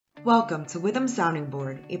Welcome to Witham Sounding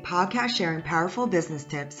Board, a podcast sharing powerful business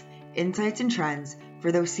tips, insights, and trends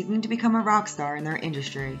for those seeking to become a rock star in their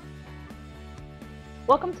industry.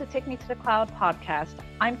 Welcome to Take Me to the Cloud podcast.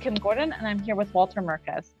 I'm Kim Gordon, and I'm here with Walter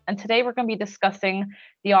Merkes. And today we're going to be discussing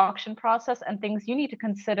the auction process and things you need to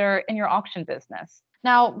consider in your auction business.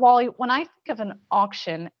 Now, Wally, when I think of an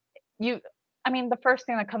auction, the first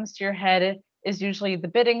thing that comes to your head is usually the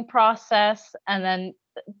bidding process, and then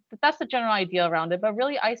that's the general idea around it. But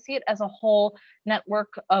really, I see it as a whole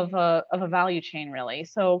network of a value chain, really.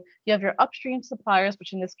 So you have your upstream suppliers,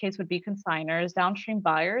 which in this case would be consigners, downstream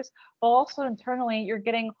buyers, but also internally, you're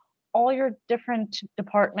getting all your different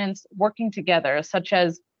departments working together, such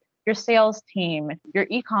as your sales team, your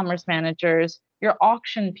e-commerce managers, your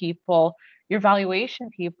auction people, your valuation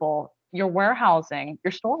people, your warehousing,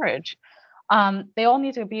 your storage. They all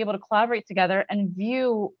need to be able to collaborate together and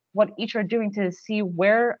view what each are doing to see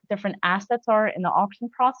where different assets are in the auction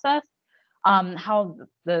process, how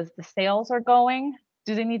the sales are going.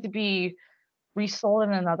 Do they need to be resold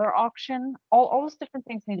in another auction? All those different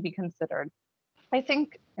things need to be considered. I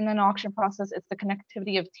think in an auction process, it's the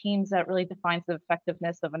connectivity of teams that really defines the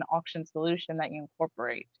effectiveness of an auction solution that you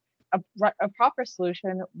incorporate. A proper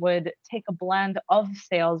solution would take a blend of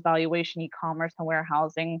sales, valuation, e-commerce, and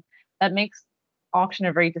warehousing that makes auction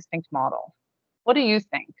a very distinct model. What do you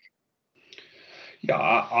think? Yeah,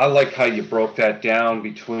 I like how you broke that down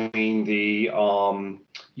between the,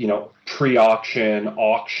 pre-auction,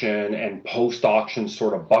 auction, and post-auction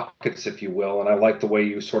sort of buckets, if you will. And I like the way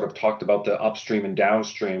you sort of talked about the upstream and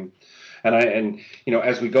downstream. And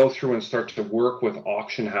as we go through and start to work with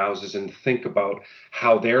auction houses and think about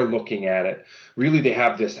how they're looking at it, really they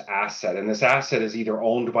have this asset, and this asset is either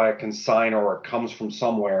owned by a consignor or it comes from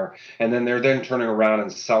somewhere, and then they're turning around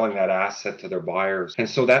and selling that asset to their buyers. And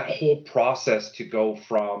so that whole process to go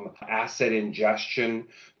from asset ingestion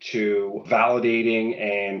to validating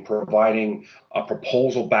and providing a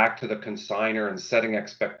proposal back to the consignor and setting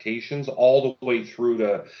expectations all the way through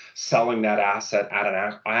to selling that asset at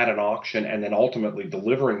an auction, and then ultimately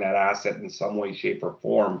delivering that asset in some way, shape, or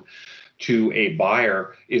form to a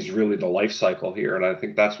buyer is really the life cycle here. And I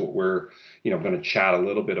think that's what we're going to chat a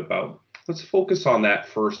little bit about. Let's focus on that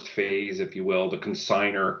first phase, if you will, the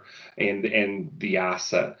consignor and the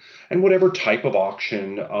asset, and whatever type of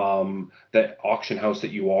auction, that auction house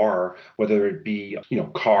that you are, whether it be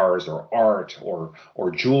cars or art or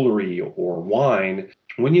jewelry or wine.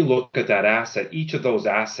 When you look at that asset, each of those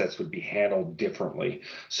assets would be handled differently.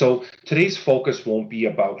 So today's focus won't be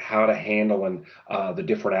about how to handle the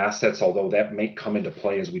different assets, although that may come into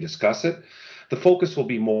play as we discuss it. The focus will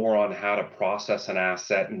be more on how to process an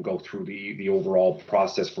asset and go through the overall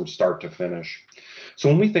process from start to finish. So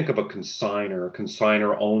when we think of a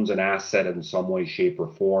consignor owns an asset in some way, shape, or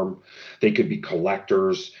form. They could be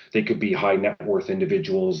collectors, they could be high net worth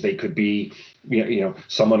individuals, they could be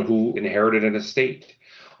someone who inherited an estate.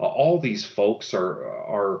 All these folks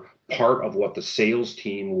are part of what the sales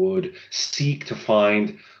team would seek to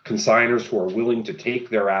find consignors who are willing to take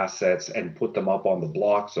their assets and put them up on the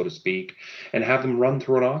block, so to speak, and have them run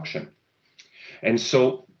through an auction. And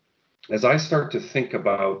so as I start to think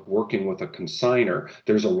about working with a consignor,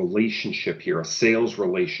 there's a relationship here, a sales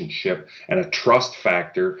relationship and a trust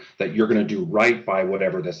factor that you're going to do right by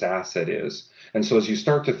whatever this asset is. And so as you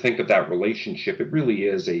start to think of that relationship, it really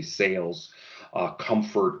is a sales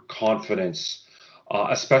comfort, confidence,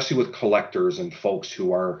 especially with collectors and folks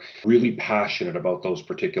who are really passionate about those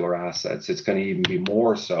particular assets. It's going to even be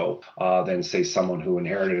more so than, say, someone who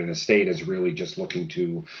inherited an estate is really just looking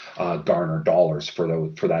to garner dollars for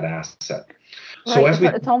that asset. Right. So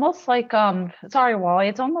it's almost like, sorry, Wally,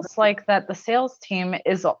 it's almost like that the sales team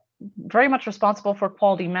is very much responsible for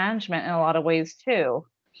quality management in a lot of ways too.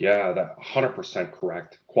 Yeah, that 100%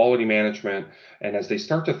 correct. Quality management. And as they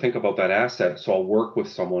start to think about that asset, so I'll work with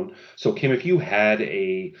someone. So Kim, if you had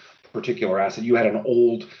a particular asset, you had an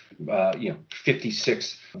old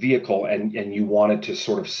 56 vehicle and you wanted to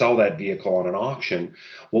sort of sell that vehicle on an auction,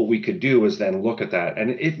 what we could do is then look at that,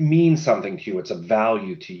 and it means something to you. It's a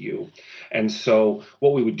value to you. And so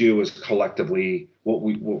what we would do is collectively, what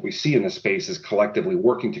we see in this space is collectively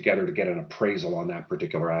working together to get an appraisal on that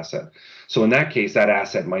particular asset. So in that case, that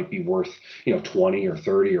asset might be worth $20 or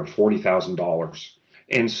 $30 or $40,000.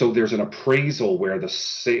 And so there's an appraisal where the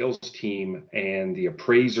sales team and the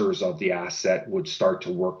appraisers of the asset would start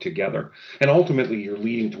to work together. And ultimately, you're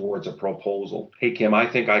leading towards a proposal. Hey, Kim, I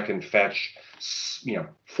think I can fetch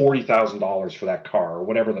 $40,000 for that car or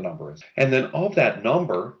whatever the number is. And then of that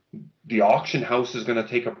number, the auction house is going to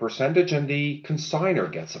take a percentage and the consignor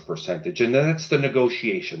gets a percentage. And then that's the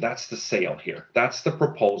negotiation. That's the sale here. That's the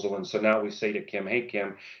proposal. And so now we say to Kim, hey,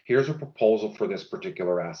 Kim, here's a proposal for this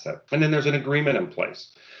particular asset. And then there's an agreement in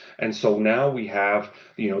place. And so now we have,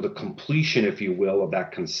 the completion, if you will, of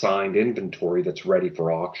that consigned inventory that's ready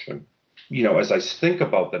for auction. As I think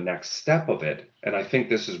about the next step of it, and I think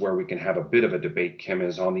this is where we can have a bit of a debate, Kim,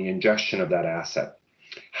 is on the ingestion of that asset.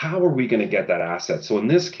 How are we going to get that asset? So in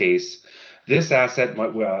this case, this asset,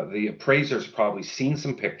 the appraiser's probably seen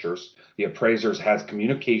some pictures. The appraiser's has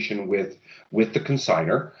communication with the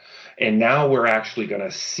consignor. And now we're actually going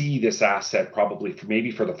to see this asset probably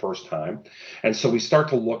maybe for the first time. And so we start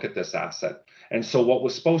to look at this asset. And so what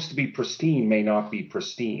was supposed to be pristine may not be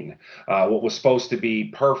pristine. What was supposed to be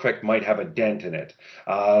perfect might have a dent in it.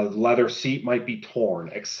 Leather seat might be torn,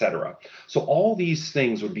 etc. So all these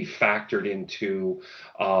things would be factored into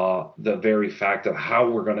the very fact of how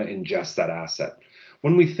we're going to ingest that asset.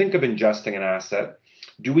 When we think of ingesting an asset,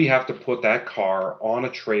 do we have to put that car on a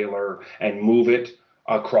trailer and move it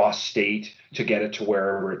across state to get it to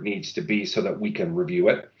wherever it needs to be so that we can review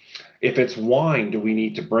it? If it's wine, do we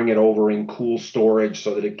need to bring it over in cool storage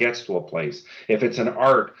so that it gets to a place? If it's an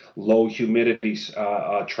art, low humidity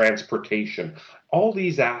transportation. All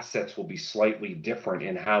these assets will be slightly different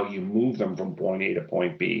in how you move them from point A to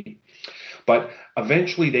point B. But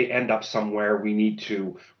eventually they end up somewhere. We need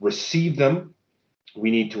to receive them.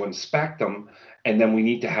 We need to inspect them. And then we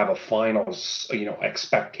need to have a final,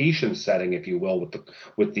 expectation setting, if you will,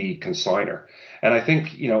 with the consignor. And I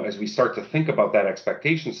think, as we start to think about that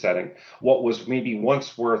expectation setting, what was maybe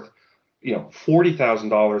once worth,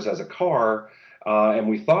 $40,000 as a car, and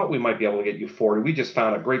we thought we might be able to get you 40, we just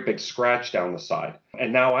found a great big scratch down the side.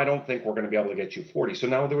 And now I don't think we're going to be able to get you 40. So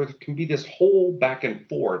now there can be this whole back and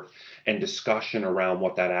forth and discussion around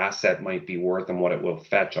what that asset might be worth and what it will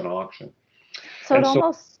fetch on auction. So it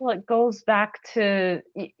almost goes back to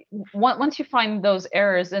once you find those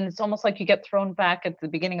errors, and it's almost like you get thrown back at the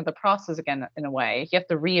beginning of the process again, in a way. You have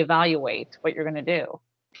to reevaluate what you're going to do.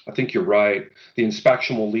 I think you're right. The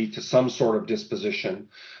inspection will lead to some sort of disposition.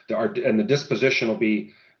 And the disposition will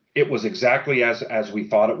be, it was exactly as we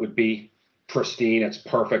thought it would be. Pristine, it's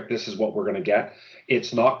perfect. This is what we're going to get.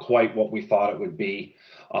 It's not quite what we thought it would be.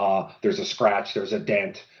 There's a scratch, there's a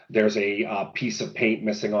dent. There's a piece of paint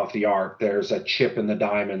missing off the art. There's a chip in the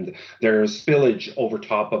diamond. There's spillage over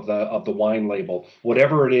top of the wine label.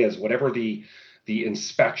 Whatever it is, whatever the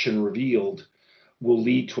inspection revealed, will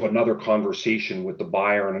lead to another conversation with the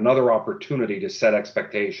buyer and another opportunity to set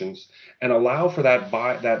expectations and allow for that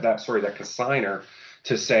consignor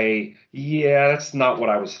to say, yeah, that's not what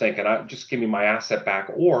I was thinking. Just give me my asset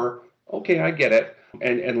back, or okay, I get it,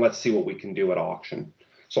 and let's see what we can do at auction.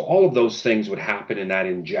 So all of those things would happen in that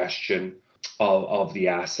ingestion of the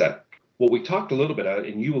asset. What we talked a little bit about,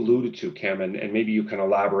 and you alluded to, Kim, and maybe you can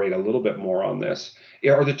elaborate a little bit more on this,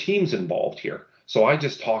 are the teams involved here. So I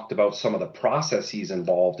just talked about some of the processes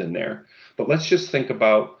involved in there, but let's just think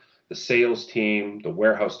about the sales team, the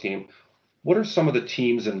warehouse team. What are some of the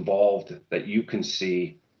teams involved that you can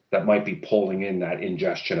see that might be pulling in that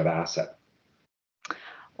ingestion of asset?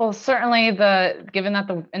 Well, certainly given that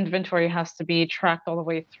the inventory has to be tracked all the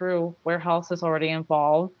way through, warehouse is already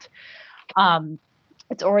involved.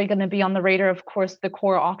 It's already going to be on the radar, of course, the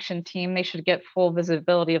core auction team. They should get full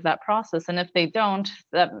visibility of that process. And if they don't,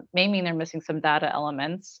 that may mean they're missing some data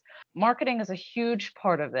elements. Marketing is a huge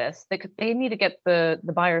part of this. They need to get the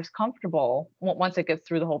buyers comfortable once it gets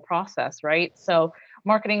through the whole process, right? So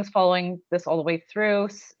marketing is following this all the way through.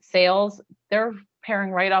 Sales, they're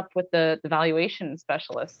pairing right up with the valuation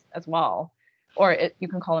specialists as well. Or you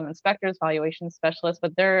can call them inspectors, valuation specialists,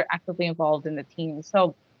 but they're actively involved in the team.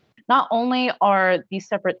 So not only are these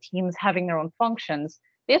separate teams having their own functions,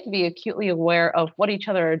 they have to be acutely aware of what each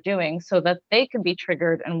other are doing so that they can be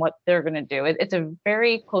triggered in what they're going to do. It's a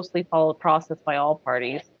very closely followed process by all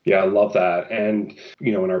parties. Yeah, I love that. And,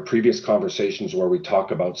 in our previous conversations where we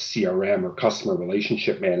talk about CRM or customer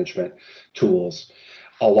relationship management tools,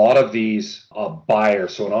 a lot of these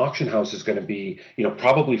buyers, so an auction house is going to be,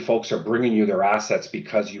 probably folks are bringing you their assets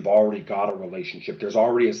because you've already got a relationship. There's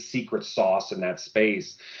already a secret sauce in that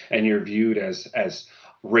space, and you're viewed as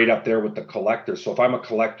right up there with the collector. So if I'm a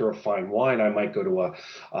collector of fine wine, I might go to an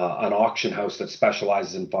auction house that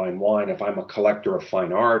specializes in fine wine. If I'm a collector of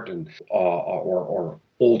fine art and or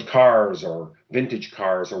old cars or vintage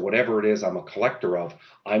cars or whatever it is I'm a collector of,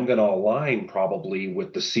 I'm going to align probably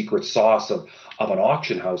with the secret sauce of an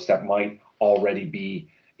auction house that might already be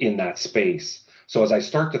in that space. So as I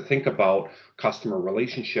start to think about customer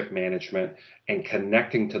relationship management and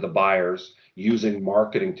connecting to the buyers using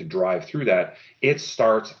marketing to drive through that, it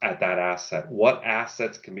starts at that asset. What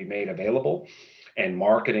assets can be made available? And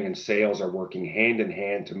marketing and sales are working hand in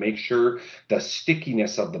hand to make sure the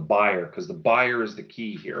stickiness of the buyer, because the buyer is the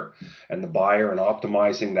key here, and the buyer and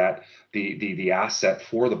optimizing that the asset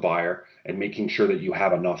for the buyer and making sure that you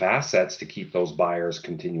have enough assets to keep those buyers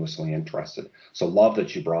continuously interested. So love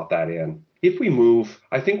that you brought that in. If we move,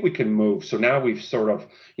 I think we can move. So now we've sort of,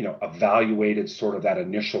 evaluated sort of that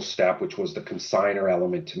initial step, which was the consignor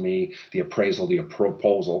element to me, the appraisal, the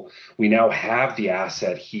proposal. We now have the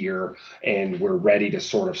asset here and we're ready to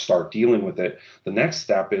sort of start dealing with it. The next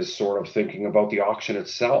step is sort of thinking about the auction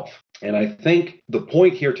itself. And I think the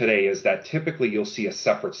point here today is that typically you'll see a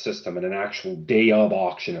separate system and an actual day of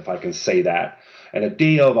auction, if I can say that. And a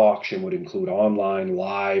day of auction would include online,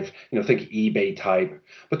 live, think eBay type.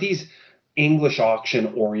 But these English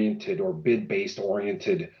auction oriented or bid based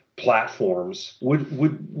oriented platforms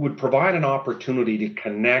would provide an opportunity to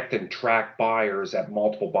connect and track buyers at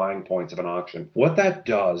multiple buying points of an auction. What that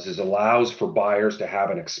does is allows for buyers to have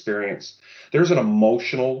an experience. There's an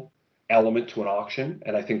emotional element to an auction,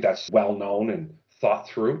 and I think that's well known and thought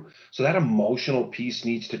through. So that emotional piece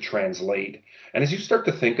needs to translate. And as you start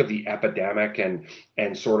to think of the epidemic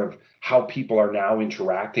and sort of how people are now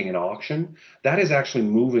interacting in auction, that is actually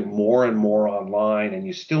moving more and more online, and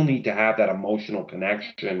you still need to have that emotional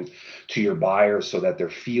connection to your buyers so that they're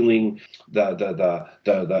feeling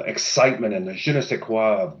the excitement and the je ne sais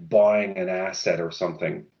quoi of buying an asset or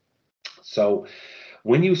something. So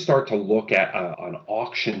when you start to look at an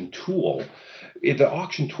auction tool, the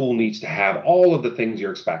auction tool needs to have all of the things you're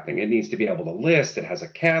expecting. It needs to be able to list. It has a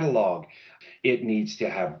catalog. It needs to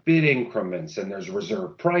have bid increments, and there's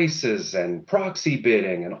reserve prices and proxy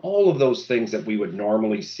bidding and all of those things that we would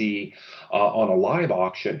normally see on a live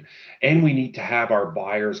auction. And we need to have our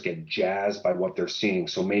buyers get jazzed by what they're seeing.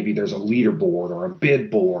 So maybe there's a leaderboard or a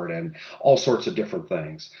bid board and all sorts of different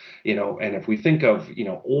things, and if we think of,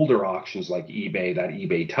 older auctions like eBay, that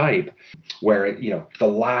eBay type, where, the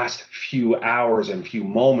last few hours and few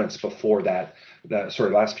moments before that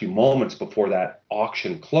last few moments before that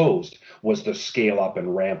auction closed was the scale up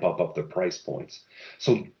and ramp up of the price points.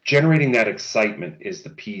 So generating that excitement is the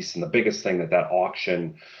piece and the biggest thing that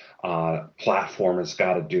auction platform has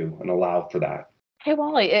got to do and allow for that. Hey,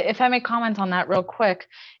 Wally, if I may comment on that real quick,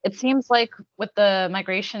 it seems like with the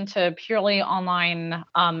migration to purely online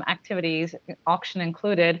activities, auction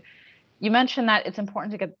included, you mentioned that it's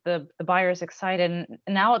important to get the buyers excited. And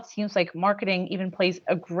now it seems like marketing even plays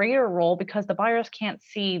a greater role because the buyers can't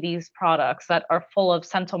see these products that are full of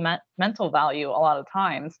sentimental value a lot of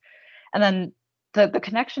times. And then the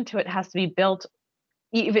connection to it has to be built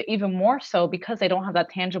even more so because they don't have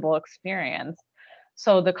that tangible experience.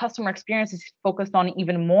 So the customer experience is focused on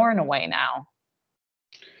even more in a way now.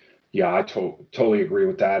 Yeah, I totally agree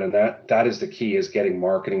with that. And that is the key, is getting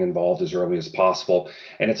marketing involved as early as possible.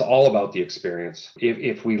 And it's all about the experience.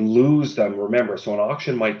 If we lose them, remember, so an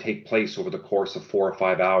auction might take place over the course of 4 or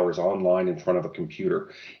 5 hours online in front of a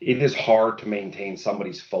computer. It is hard to maintain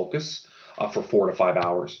somebody's focus for 4 to 5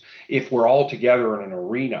 hours. If we're all together in an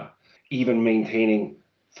arena, even maintaining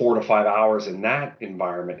 4 to 5 hours in that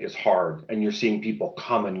environment is hard, and you're seeing people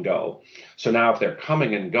come and go. So now if they're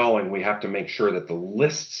coming and going, we have to make sure that the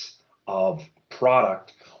lists of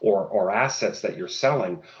product or assets that you're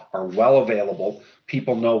selling are well available.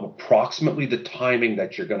 People know approximately the timing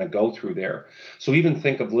that you're going to go through there. So even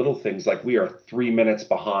think of little things like we are 3 minutes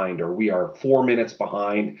behind, or we are 4 minutes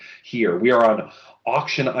behind here. We are on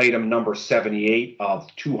auction item number 78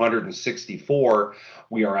 of 264.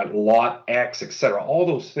 We are at lot X, etc. All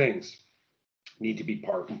those things need to be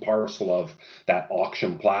part and parcel of that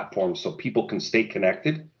auction platform so people can stay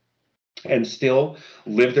connected and still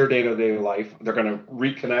live their day-to-day life. They're going to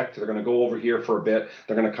reconnect. They're going to go over here for a bit.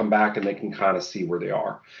 They're going to come back and they can kind of see where they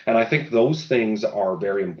are. And I think those things are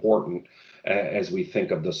very important as we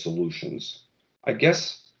think of the solutions. I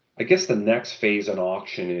guess the next phase in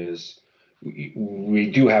auction is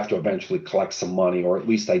we do have to eventually collect some money, or at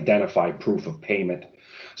least identify proof of payment.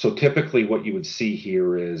 So typically what you would see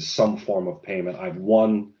here is some form of payment. I've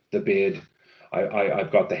won the bid.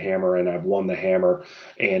 I've got the hammer and I've won the hammer,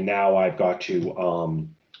 and now I've got to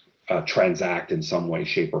transact in some way,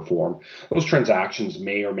 shape, or form. Those transactions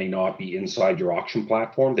may or may not be inside your auction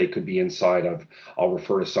platform. They could be inside of, I'll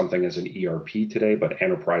refer to something as an ERP today, but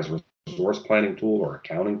enterprise resource planning tool or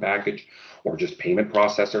accounting package or just payment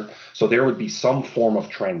processor. So there would be some form of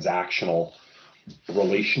transactional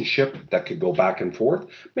relationship that could go back and forth.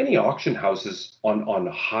 Many auction houses on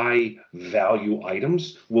high value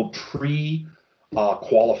items will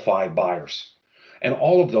qualified buyers. And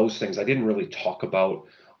all of those things I didn't really talk about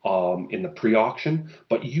in the pre-auction,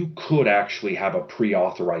 but you could actually have a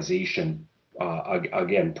pre-authorization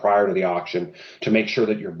again prior to the auction to make sure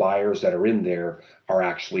that your buyers that are in there are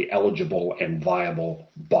actually eligible and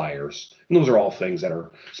viable buyers. And those are all things that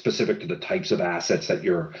are specific to the types of assets that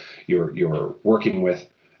you're working with,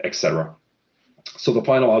 etc. So the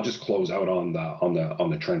final, I'll just close out on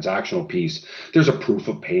the transactional piece. There's a proof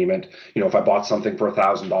of payment. If I bought something for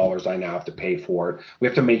 $1,000, I now have to pay for it. We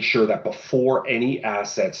have to make sure that before any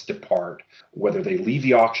assets depart, whether they leave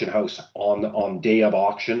the auction house on day of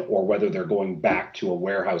auction or whether they're going back to a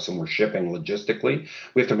warehouse and we're shipping logistically,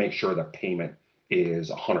 we have to make sure that payment is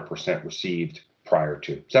 100% received prior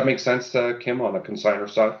to. Does that make sense, Kim, on the consignor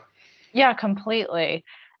side? Yeah, completely.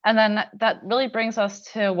 And then that really brings us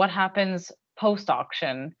to what happens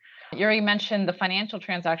post-auction. You already mentioned the financial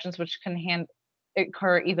transactions, which can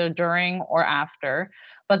occur either during or after,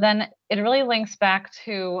 but then it really links back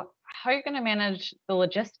to how you're going to manage the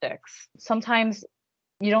logistics. Sometimes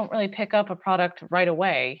you don't really pick up a product right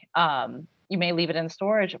away. You may leave it in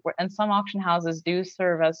storage, and some auction houses do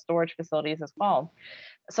serve as storage facilities as well.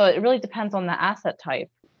 So it really depends on the asset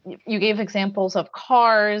type. You gave examples of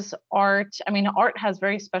cars, art. I mean, art has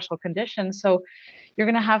very special conditions, so you're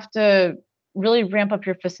going to have to really ramp up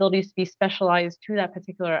your facilities to be specialized to that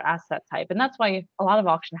particular asset type. And that's why a lot of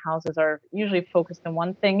auction houses are usually focused on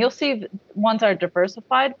one thing. You'll see ones that are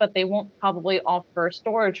diversified, but they won't probably offer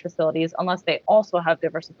storage facilities unless they also have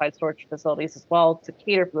diversified storage facilities as well to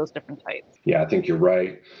cater for those different types. Yeah, I think you're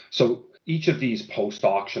right. So each of these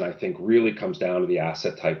post-auction, I think, really comes down to the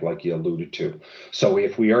asset type, like you alluded to. So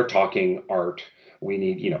if we are talking art, we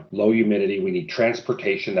need, low humidity. We need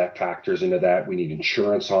transportation that factors into that. We need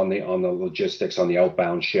insurance on the logistics, on the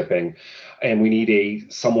outbound shipping, and we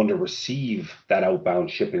need someone to receive that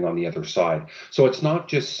outbound shipping on the other side. So it's not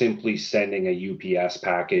just simply sending a UPS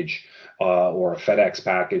package or a FedEx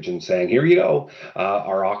package and saying, here you go,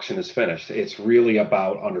 our auction is finished. It's really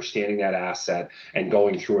about understanding that asset and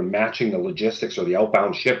going through and matching the logistics or the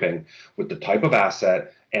outbound shipping with the type of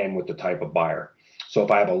asset and with the type of buyer. So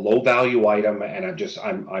if I have a low value item and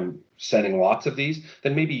I'm sending lots of these,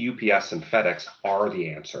 then maybe UPS and FedEx are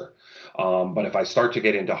the answer. But if I start to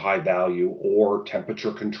get into high value or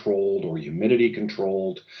temperature controlled or humidity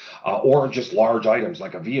controlled, or just large items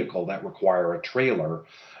like a vehicle that require a trailer,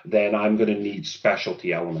 then I'm going to need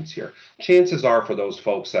specialty elements here. Chances are for those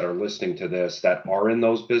folks that are listening to this that are in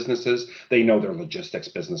those businesses, they know their logistics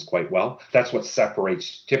business quite well. That's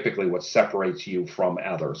typically what separates you from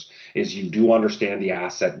others, is you do understand the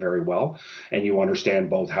asset very well, and you understand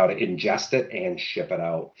both how to ingest it and ship it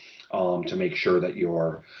out. To make sure that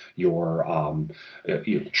you're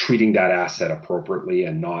treating that asset appropriately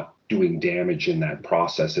and not doing damage in that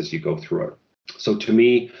process as you go through it. So to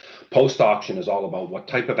me, post-auction is all about what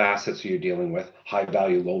type of assets are you dealing with, high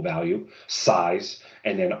value, low value, size,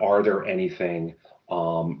 and then is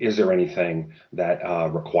there anything that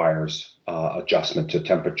requires adjustment to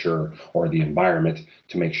temperature or the environment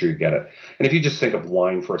to make sure you get it. And if you just think of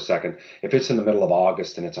wine for a second, if it's in the middle of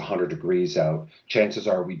August and it's 100 degrees out, chances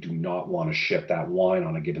are we do not want to ship that wine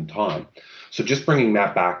on a given time. So just bringing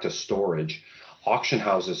that back to storage, auction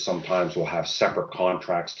houses sometimes will have separate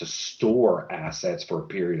contracts to store assets for a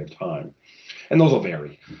period of time. And those will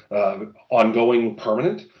vary. Ongoing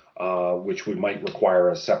permanent, which might require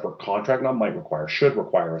a separate contract, should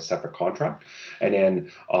require a separate contract. And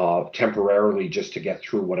then temporarily just to get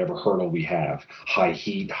through whatever hurdle we have, high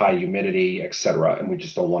heat, high humidity, et cetera. And we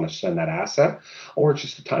just don't want to send that asset, or it's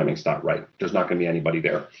just the timing's not right. There's not going to be anybody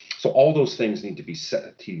there. So all those things need to be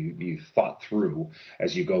thought through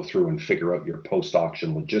as you go through and figure out your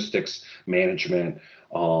post-auction logistics management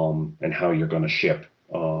and how you're going to ship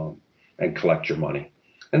and collect your money.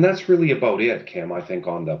 And that's really about it, Kim, I think,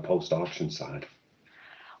 on the post-auction side.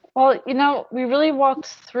 Well, we really walked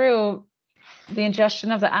through the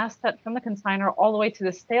ingestion of the asset from the consignor all the way to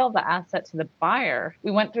the sale of the asset to the buyer.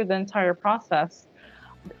 We went through the entire process.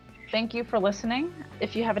 Thank you for listening.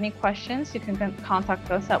 If you have any questions, you can contact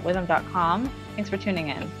us at witham.com. Thanks for tuning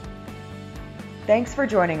in. Thanks for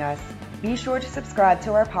joining us. Be sure to subscribe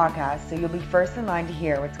to our podcast so you'll be first in line to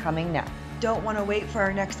hear what's coming next. Don't want to wait for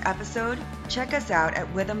our next episode? Check us out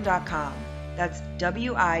at witham.com. That's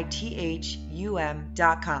WITHUM.com.